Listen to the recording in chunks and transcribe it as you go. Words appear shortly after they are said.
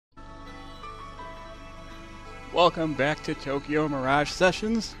Welcome back to Tokyo Mirage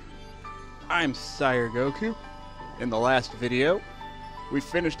Sessions. I'm Sire Goku. In the last video, we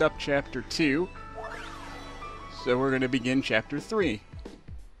finished up Chapter 2, so we're going to begin Chapter 3.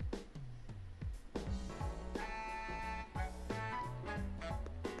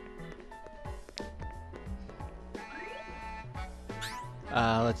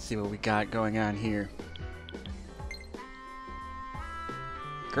 Let's see what we got going on here.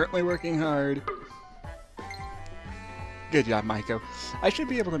 Currently working hard. Good job, Maiko. I should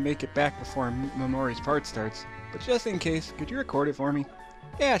be able to make it back before Memori's part starts, but just in case, could you record it for me?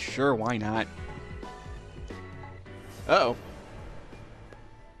 Yeah, sure, why not? Uh-oh.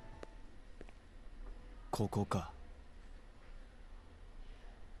 ここか。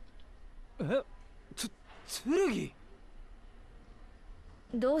剣。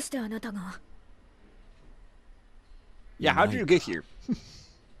どうしてあなたが Yeah, how'd you get here?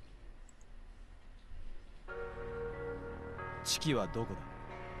 チキはどこ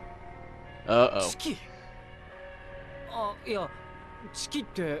だ Uh-oh. チキあ、いや、チキっ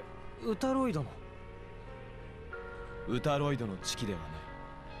てウタロイドのウタロイドのチキではない。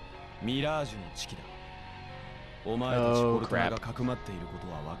ミラージュのチキだ。お前たちポルトナがかくまっていること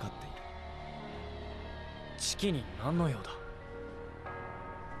は分かっている。チキに何の用だ。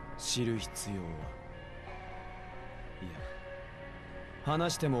知る必要は。いや、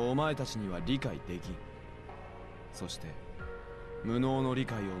話してもお前たちには理解できん。そして無能の理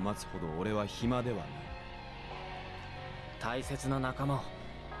解を待つほど俺は暇ではない。大切な仲間を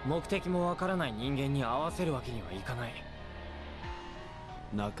目的もわからない人間に合わせるわけにはいかない。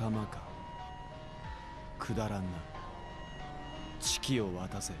仲間か。くだらんな。チキを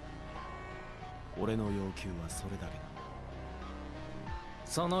渡せ。俺の要求はそれだけだ。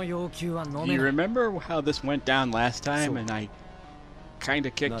その要求は飲 Do め you ない。 remember how this went down last time and I kinda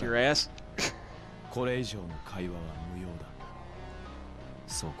kicked your ass? これ以上の会話は無用だ。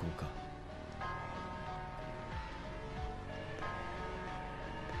そこか。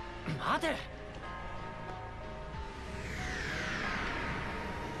待て。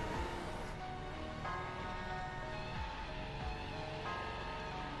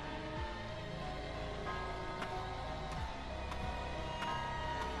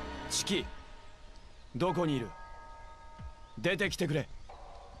チキ、どこにいる？出てきてくれ。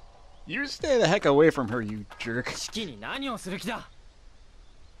You stay the heck away from her, you jerk. チキに何をする気だ。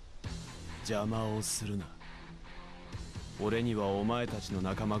邪魔をするな。俺にはお前たちの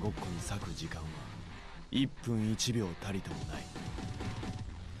仲間ごっこに割く時間は1分1秒たりともない。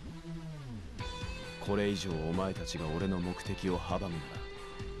これ以上お前たちが俺の目的を阻むなら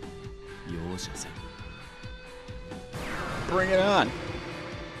容赦せん。 Bring it on.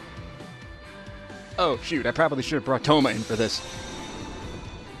 Oh, shoot, I probably should have brought Toma in for this.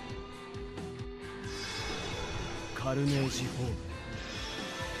 カルネージフォーム。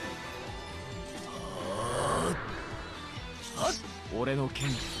俺の剣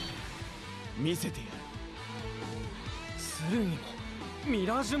見せてやる。剣もミ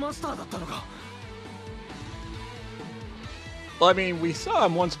ラージュマスターだったのか。 Well, I mean, we saw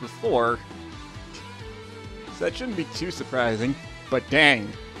him once before, so that shouldn't be too surprising, but dang.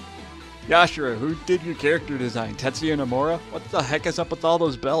 Yashiro, who did your character design? Tetsuya Nomura? What the heck is up with all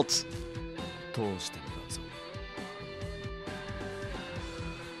those belts? 通してもらうぞ。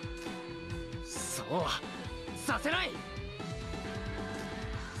そうはさせない。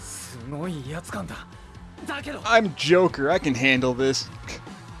すごい威圧感だ。だけど I'm Joker, I can handle this.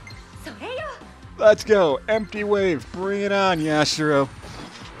 それよ Let's go, empty wave, bring it on, Yashiro.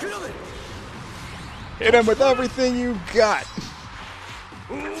 Hit him with everything you got.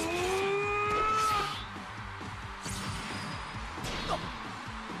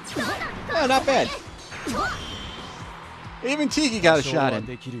 Yeah, not bad. Even Tiki got a shot in.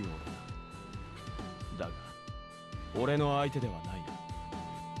 できるようだ。だが、俺の相手ではないな。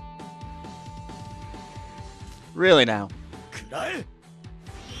 Really now? くらえ。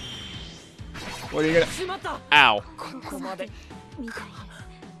 What are you gonna... しまった。 Ow. ここまで。みたい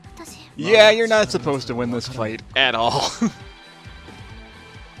私 Yeah, you're not supposed to win this fight at all.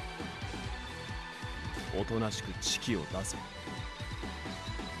 おとなしくチキを出せ。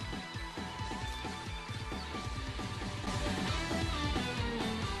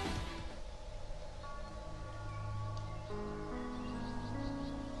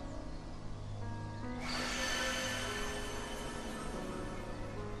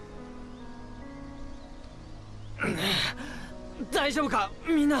大丈夫か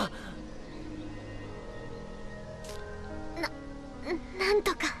みんな。なん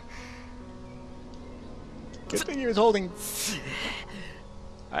とか Good thing he was holding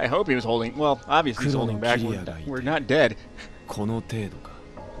I hope he was holding. Well, obviously he's holding back. We're not dead. この程度か。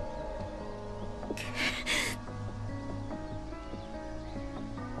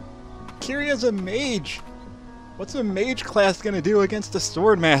Kiria's a mage. What's a mage class gonna do against a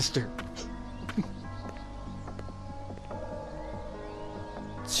sword master?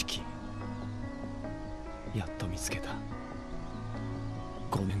 チキ、やっと見つけた。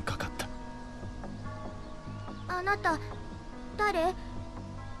5年かかった。あなた誰？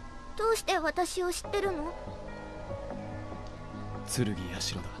どうして私を知ってるの？剣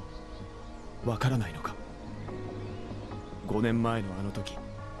社だ。わからないのか。5年前のあの時、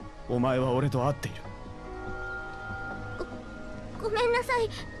お前は俺と会っている。ごめんなさい。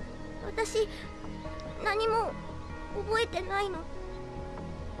私何も覚えてないの。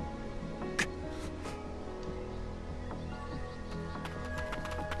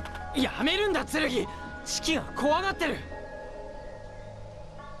やめるんだ剣。チキが怖がってる。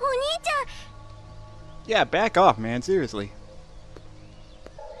お兄ちゃん。Yeah, back off, man. Seriously.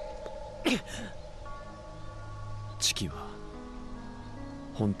 チキは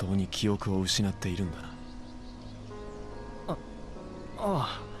本当に記憶を失っているんだな。あ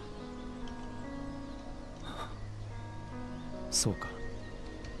あ。そうか。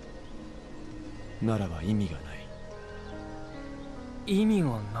ならば意味がない。意味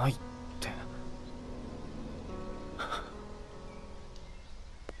がないって。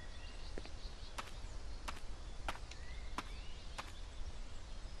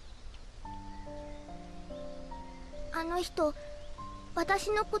あの人、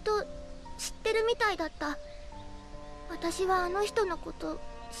私のこと知ってるみたいだった。私はあの人のこと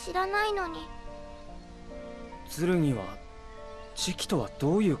知らないのに。剣はチキとは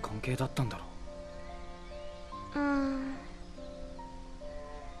どういう関係だったんだろう。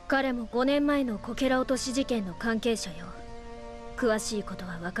彼も5年前のこけら落とし事件の関係者よ。詳しいこと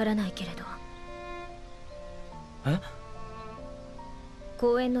はわからないけれど。え？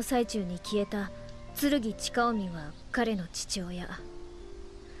公演の最中に消えた剣千代美は彼の父親。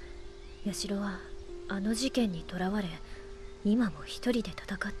社はあの事件にとらわれ、今も一人で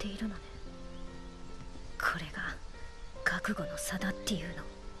戦っているのね。これが覚悟の差だっていう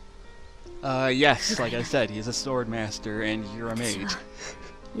の。Yes, like I said, he's a sword master and you're a mage.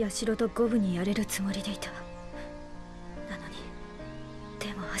 私は社と五分にやれるつもりでいた。なのに、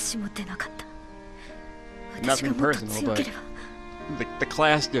手も足も出なかった。私が Nothing もっと personal, 強 but ければ。the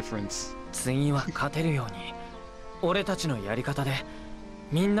class difference. 次は勝てるように俺たちのやり方で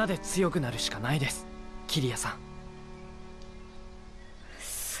みんなで強くなるしかないです、キリアさん。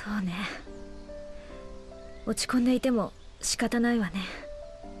そうね。落ち込んでいても仕方ないわね。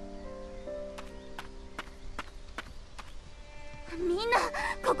みんな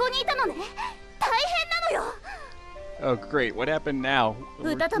ここにいたのね。大変なのよ。Oh, great. What happened now?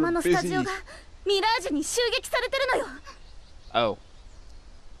 歌玉のスタジオがミラージュに襲撃されてるのよ。Oh.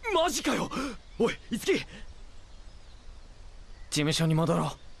 マジかよ。おい、いつき。事務所に戻ろう。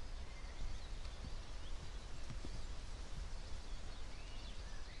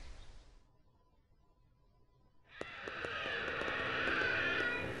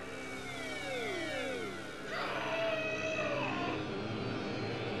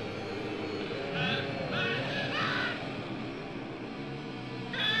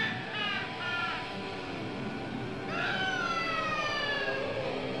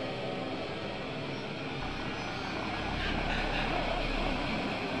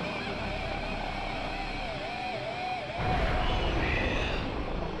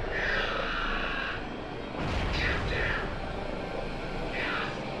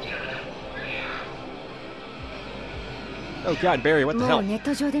Oh God, Barry, what the もう hell? ネッ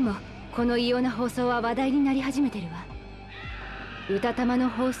ト上でもこの異様な放送は話題になり始めてるわ。歌玉の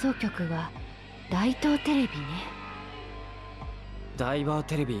放送局は大東テレビね。ダイバー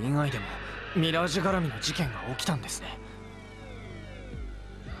テレビ以外でもミラージュ絡みの事件が起きたんですね。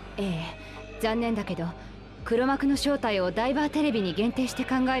ええ、残念だけど黒幕の正体をダイバーテレビに限定して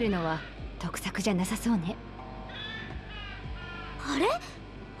考えるのは得策じゃなさそうね。あれ？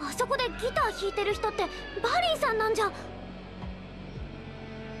あそこでギター弾いてる人ってバリーさんなんじゃ。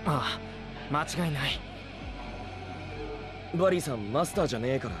ああ、間違いない。バリーさんマスターじゃ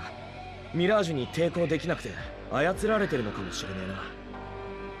ねえからミラージュに抵抗できなくて操られてるのかもしれねえな。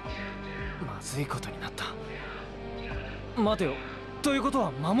まずいことになった。待てよ、ということ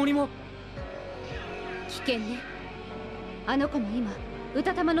は守りも。危険ね。あの子も今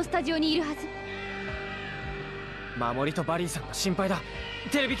歌玉のスタジオにいるはず。守りとバリーさんが心配だ。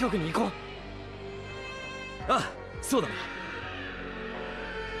テレビ局に行こう。ああ、そうだな。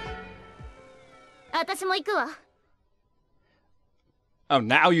私も行くわ。Oh,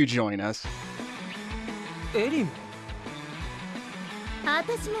 now you join us. エリも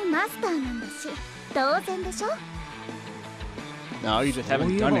私もマスターなんだし当然でしょ。 No, you just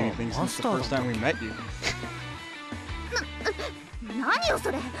haven't done anything since the first time we met you. 何よ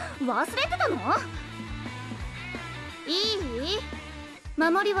それ、忘れてたの？いい？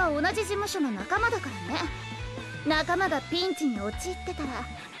守りは同じ事務所の仲間だからね。仲間がピンチに陥ってたら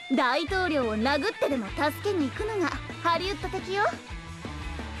大統領を殴ってでも助けに行くのがハリウッド的よ。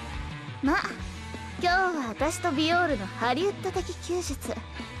まあ今日は私とビオールのハリウッド的救出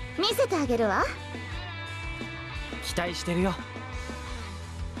見せてあげるわ。期待してるよ。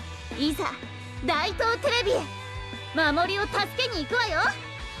いざ大東テレビへ守りを助けに行くわよ。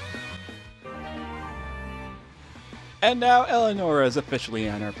 And now Eleonora is officially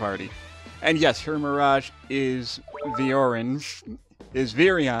on our party. And yes, her Mirage is Virion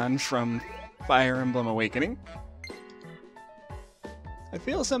from Fire Emblem Awakening. I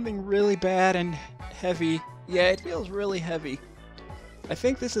feel something really bad and heavy. Yeah, it feels really heavy. I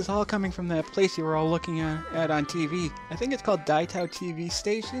think this is all coming from that place you were all looking at on TV. I think it's called Daitao TV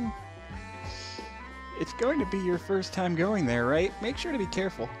Station. It's going to be your first time going there, right? Make sure to be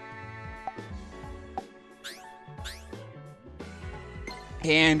careful.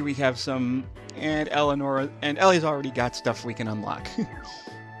 And we have some... And Eleonora... And Ellie's already got stuff we can unlock.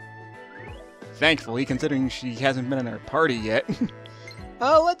 Thankfully, considering she hasn't been in our party yet.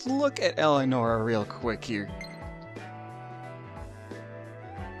 Let's look at Eleonora real quick here.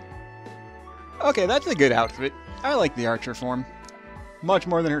 Okay, that's a good outfit. I like the archer form. Much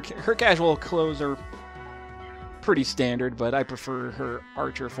more than her casual clothes are pretty standard, but I prefer her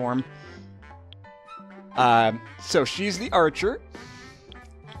archer form. So she's the archer.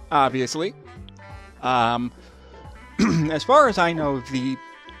 Obviously. As far as I know,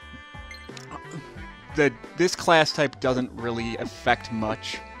 this class type doesn't really affect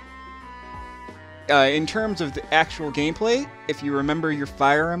much. In terms of the actual gameplay, if you remember your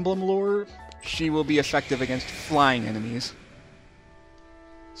Fire Emblem lore, she will be effective against flying enemies.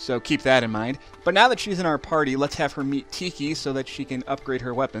 So keep that in mind. But now that she's in our party, let's have her meet Tiki so that she can upgrade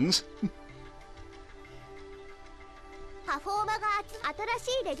her weapons.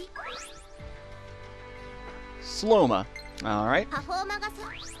 Sloma. Alright.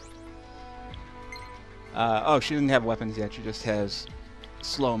 Oh, she doesn't have weapons yet, she just has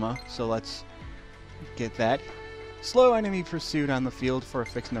Sloma, so let's get that. Slow enemy pursuit on the field for a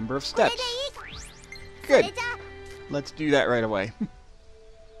fixed number of steps. Good. Let's do that right away.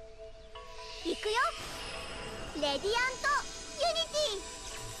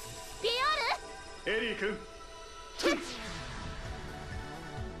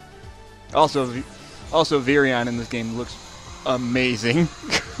 Also Virion in this game looks amazing.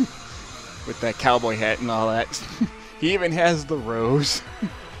 With that cowboy hat and all that. He even has the rose.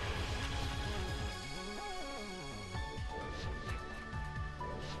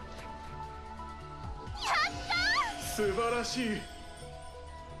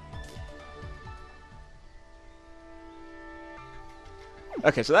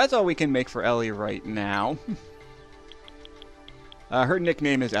 Okay, so that's all we can make for Ellie right now. Her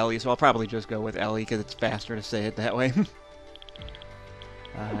nickname is Ellie, so I'll probably just go with Ellie because it's faster to say it that way.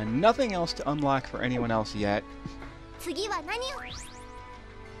 Nothing else to unlock for anyone else yet.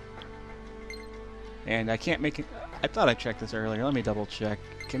 And I can't make it... I thought I checked this earlier. Let me double check.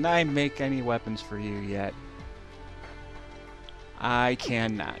 Can I make any weapons for you yet? I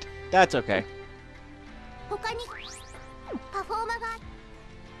cannot. That's okay.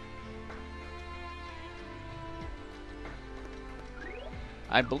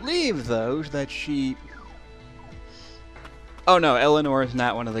 I believe, though, that she... Oh no, Eleanor is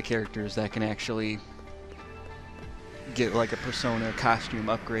not one of the characters that can actually get like a persona costume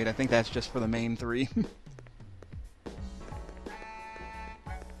upgrade. I think that's just for the main three.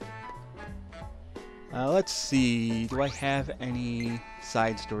 Let's see, do I have any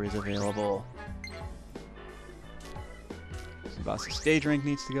side stories available? Boss's stage rank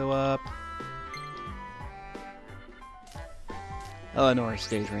needs to go up. Eleanor's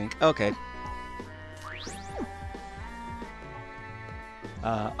stage rank, okay.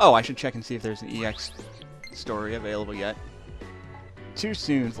 Oh, I should check and see if there's an EX story available yet. Too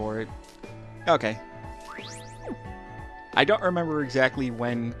soon for it. Okay. I don't remember exactly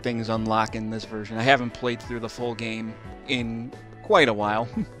when things unlock in this version. I haven't played through the full game in quite a while.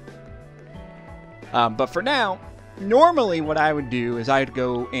 But for now, normally what I would do is I'd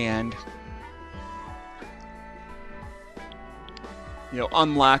go and, you know,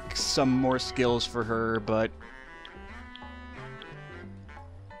 unlock some more skills for her, but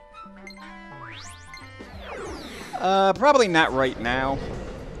Probably not right now.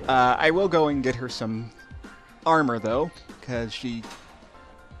 I will go and get her some armor, though, because she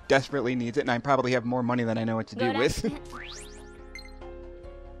desperately needs it, and I probably have more money than I know what to do with.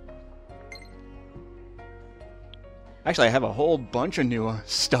 Actually, I have a whole bunch of new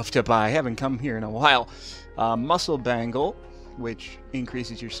stuff to buy. I haven't come here in a while. Muscle Bangle, which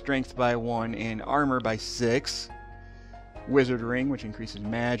increases your strength by 1 and armor by 6. Wizard Ring, which increases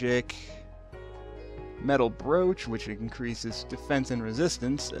magic. Metal Brooch, which increases defense and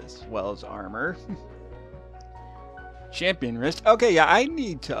resistance, as well as armor. Champion Wrist. Okay, yeah, I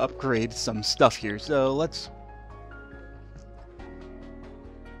need to upgrade some stuff here, so let's...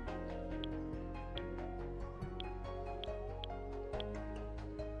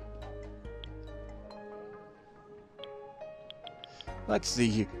 Let's see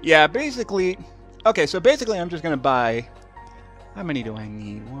here. Yeah, basically... Okay, so basically I'm just going to buy... How many do I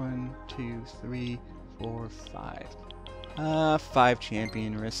need? 1, 2, 3, 4, 5. 5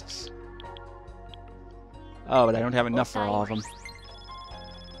 champion wrists. Oh, but I don't have enough for all of them.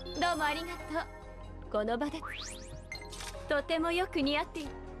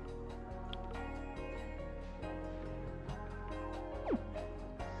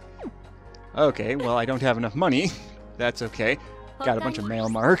 Okay, well I don't have enough money. That's okay. Got a bunch of mail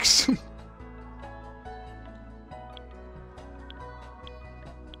marks.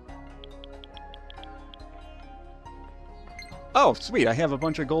 Oh, sweet. I have a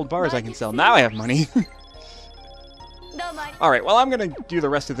bunch of gold bars I can sell. Now I have money. Alright, well, I'm going to do the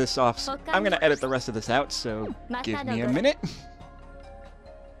rest of this off. I'm going to edit the rest of this out, so give me a minute.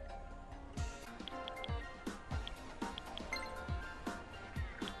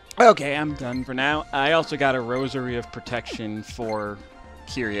 Okay, I'm done for now. I also got a Rosary of Protection for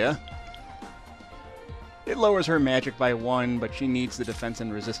Kyria. It lowers her magic by 1, but she needs the defense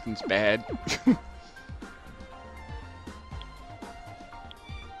and resistance bad.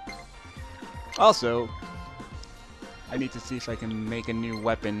 Also, I need to see if I can make a new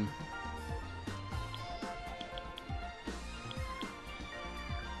weapon.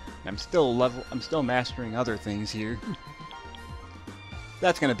 I'm still mastering other things here.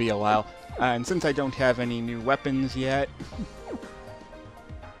 That's gonna be a while. And since I don't have any new weapons yet,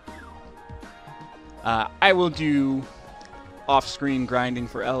 I will do off-screen grinding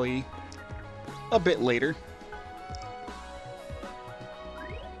for Ellie a bit later.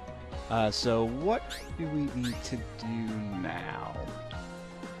 So what do we need to do now?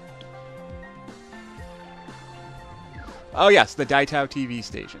 Oh yes, the Daitao TV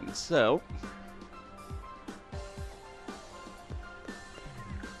station. So...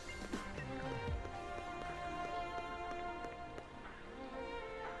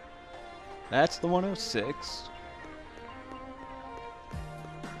 That's the 106.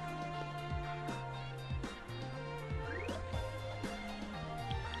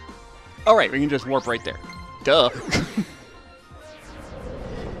 Alright, we can just warp right there. Duh.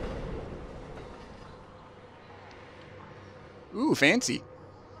 Ooh, fancy.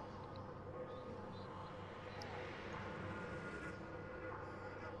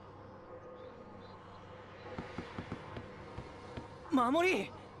 Mamori!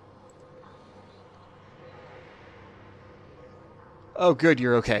 Oh, good,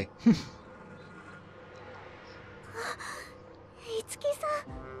 you're okay.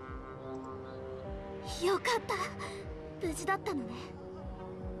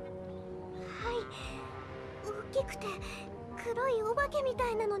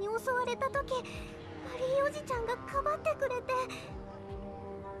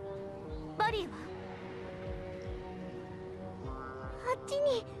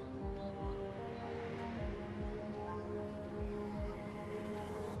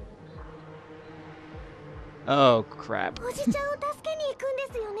 Oh, crap.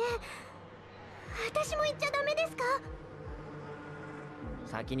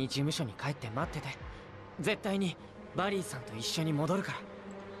 先に事務所に帰って待ってて。絶対にバリーさんと一緒に戻るから。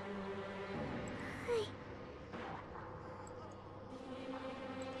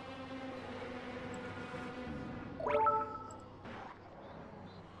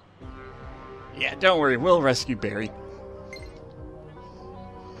Yeah, don't worry, we'll rescue Barry.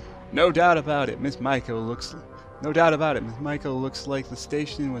 No doubt about it, Miss Maiko looks... No doubt about it, Miss Maiko looks like the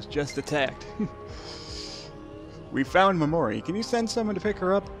station was just attacked. We found Mamori. Can you send someone to pick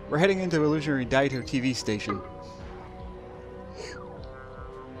her up? We're heading into Illusionary Daito TV station.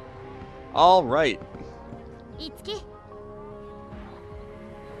 Alright.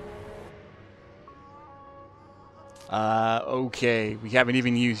 Okay. We haven't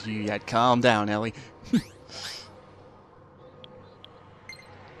even used you yet. Calm down, Ellie.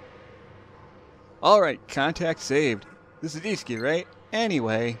 Alright, contact saved. This is Tiki, right?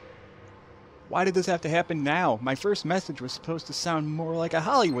 Anyway, why did this have to happen now? My first message was supposed to sound more like a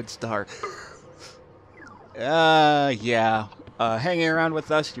Hollywood star. Yeah. Hanging around with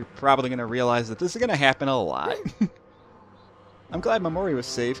us, you're probably going to realize that this is going to happen a lot. I'm glad Mamori was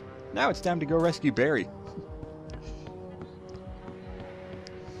safe. Now it's time to go rescue Barry.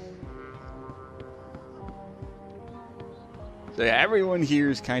 So yeah, everyone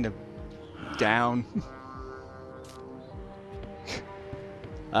here is kind of down.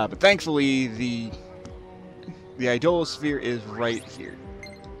 But thankfully, the idolosphere is right here.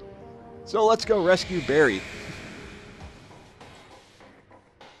 So let's go rescue Barry.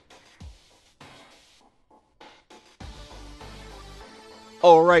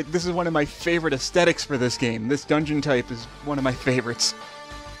 Oh right, this is one of my favorite aesthetics for this game. This dungeon type is one of my favorites.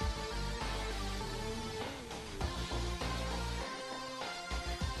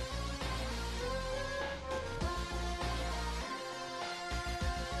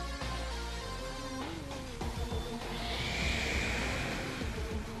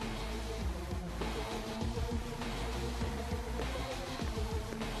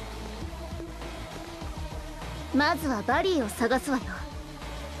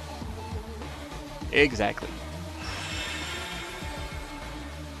 Exactly.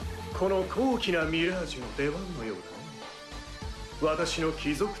 この高貴なミラージュの出番のようだね。私の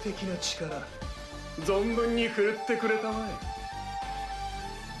貴族的な力、存分に振るってくれたまえ。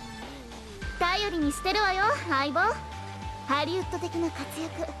頼りにしてるわよ、相棒。ハリウッド的な活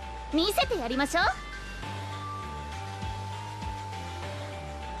躍、見せてやりましょう。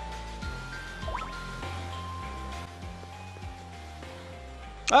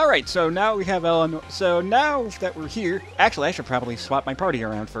Alright, so now we have Eleanor. So now that we're here, actually I should probably swap my party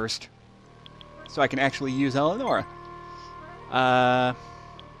around first. So I can actually use Eleonora. Oh,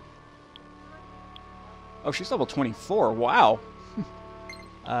 she's level 24, wow.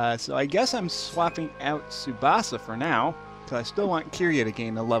 So I guess I'm swapping out Tsubasa for now, because I still want Kiria to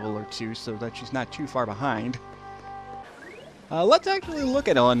gain a level or two so that she's not too far behind. Let's actually look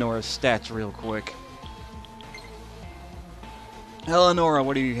at Eleonora's stats real quick. Eleonora,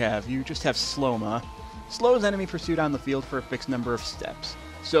 what do you have? You just have Sloma. Slows enemy pursuit on the field for a fixed number of steps.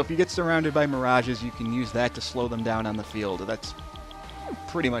 So if you get surrounded by mirages, you can use that to slow them down on the field. That's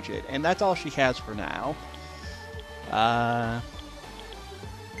pretty much it. And that's all she has for now. Oh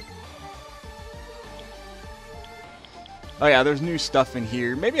yeah, there's new stuff in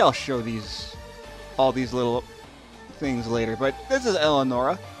here. Maybe I'll show all these little things later. But this is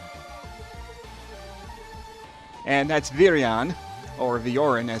Eleonora. And that's Virion. Or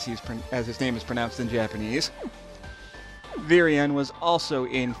Viorin, as his name is pronounced in Japanese. Virion was also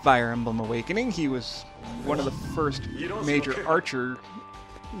in Fire Emblem Awakening. He was one of the first major archer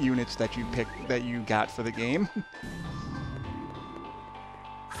units that you got for the game.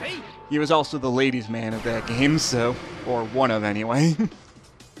 He was also the ladies' man of that game, so, or one of anyway.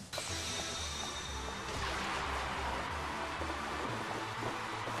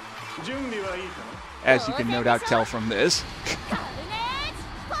 As you can no doubt tell from this.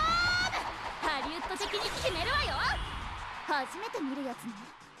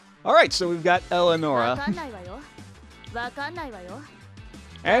 Alright, so we've got Eleonora.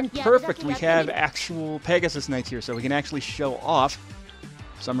 And perfect, we have actual Pegasus Knights here, so we can actually show off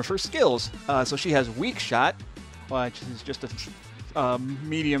some of her skills. So she has Weak Shot, which is just a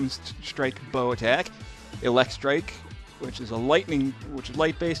medium strike bow attack. Elect Strike, which is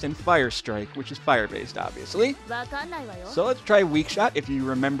light-based, and Fire Strike, which is fire-based, obviously. So let's try Weak Shot. If you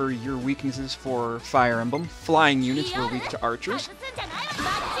remember your weaknesses for Fire Emblem, flying units were weak to archers.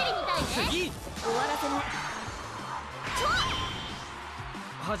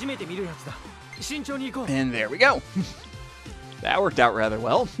 And there we go. That worked out rather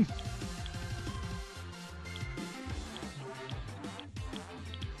well.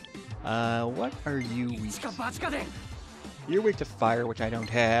 What are you weak to? You're weak to fire, which I don't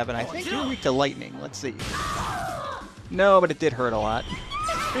have, and I think you're weak to lightning. Let's see. No, but it did hurt a lot.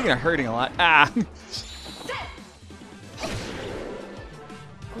 Speaking of hurting a lot,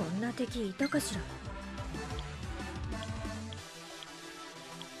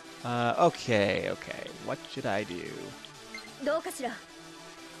 okay. What should I do?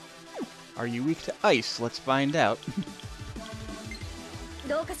 Are you weak to ice? Let's find out.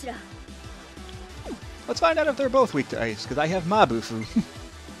 Let's find out if they're both weak to ice, because I have Mabufu.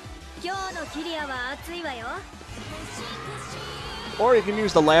 Or you can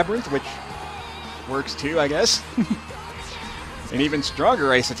use the Labyrinth, which works too, I guess. An even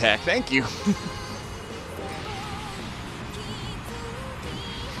stronger ice attack, thank you.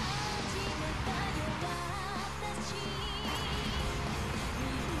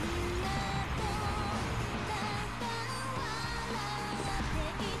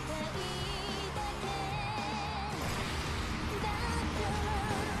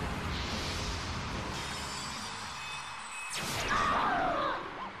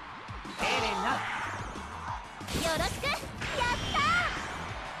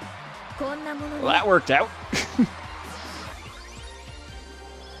 Well, that worked out.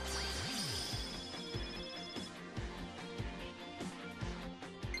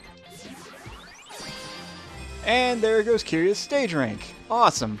 And there goes Kiria's stage rank.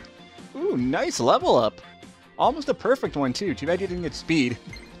 Awesome. Ooh, nice level up. Almost a perfect one, too. Too bad you didn't get speed.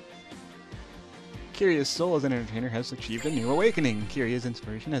 Kiria's soul as an entertainer has achieved a new awakening. Kiria's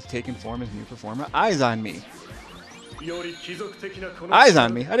inspiration has taken form as new performer Eyes on Me. Eyes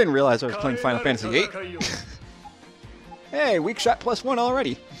on Me? I didn't realize I was playing Final Fantasy VIII. Hey, weak shot +1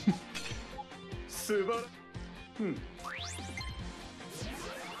 already.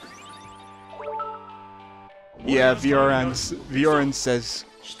 Yeah, Vioran says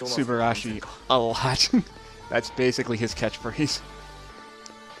Subarashi a lot. That's basically his catchphrase.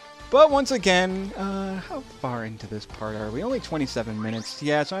 But once again, how far into this part are we? Only 27 minutes.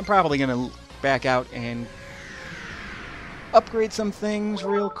 Yeah, so I'm probably going to back out and upgrade some things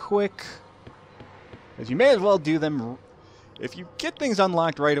real quick. Because you may as well do them. If you get things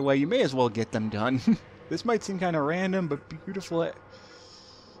unlocked right away, you may as well get them done. This might seem kind of random, but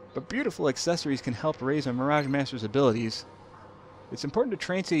beautiful accessories can help raise a Mirage Master's abilities. It's important to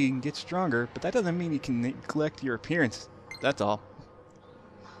train so you can get stronger, but that doesn't mean you can neglect your appearance. That's all.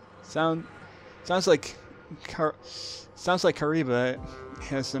 Sounds like Kariba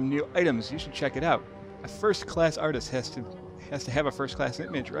has some new items. You should check it out. A first-class artist has to have a first-class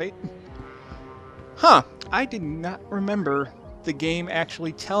image, right? Huh. I did not remember the game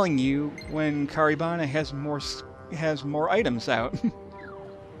actually telling you when Karibana has more items out.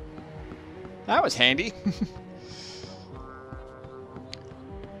 That was handy.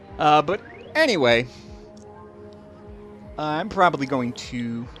 But anyway, I'm probably going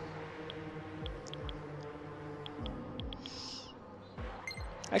to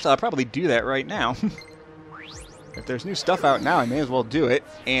actually, I'll probably do that right now. If there's new stuff out now, I may as well do it.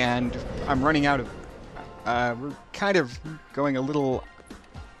 And I'm running out of... we're kind of going a little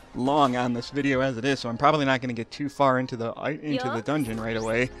long on this video as it is, so I'm probably not going to get too far into the dungeon right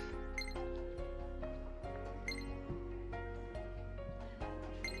away.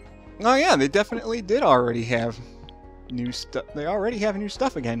 Oh yeah, they definitely did already have new stuff. They already have new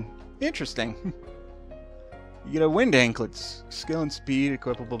stuff again. Interesting. You get a wind anklets. Skill and speed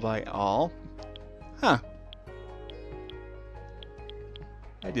equipable by all. Huh.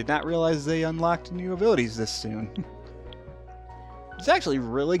 I did not realize they unlocked new abilities this soon. It's actually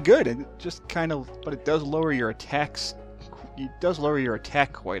really good. It just kind of, but it does lower your attacks. It does lower your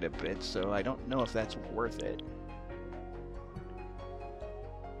attack quite a bit, so I don't know if that's worth it.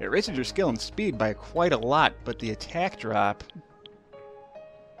 It raises your skill and speed by quite a lot, but the attack drop...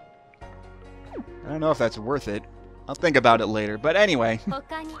 I don't know if that's worth it. I'll think about it later, but anyway.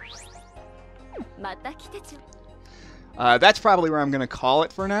 That's probably where I'm going to call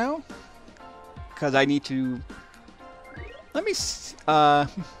it for now. Because I need to... Let me... Yeah,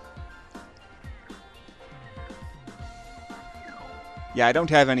 I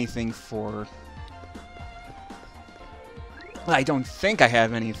don't have anything for... I don't think I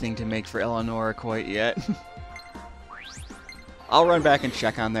have anything to make for Eleonora quite yet. I'll run back and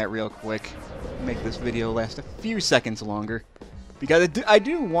check on that real quick. Make this video last a few seconds longer. Because I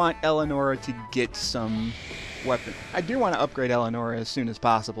do want Eleonora to get some weapon. I do want to upgrade Eleonora as soon as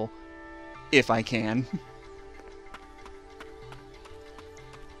possible. If I can.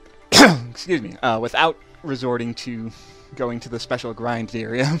 Excuse me. Without resorting to going to the special grind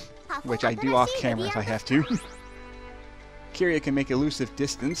area. Which I do off camera if I have to. Kiria can make elusive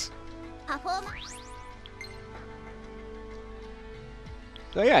distance.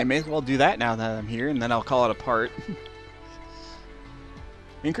 So yeah, I may as well do that now that I'm here, and then I'll call it a part.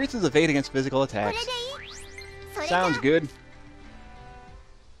 Increases evade against physical attacks. Sounds good.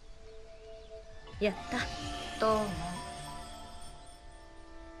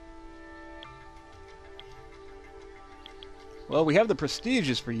 Well, we have the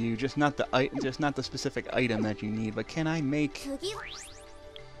prestiges for you, just not the specific item that you need. But can I make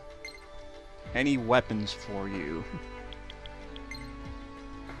any weapons for you?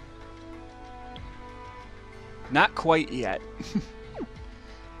 Not quite yet.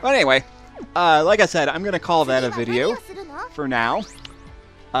 But anyway, like I said, I'm gonna call that a video for now.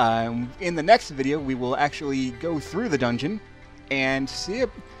 In the next video, we will actually go through the dungeon and see it.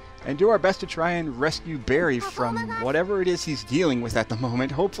 And do our best to try and rescue Barry from whatever it is he's dealing with at the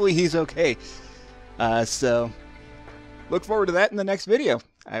moment. Hopefully he's okay. So, look forward to that in the next video.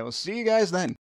 I will see you guys then.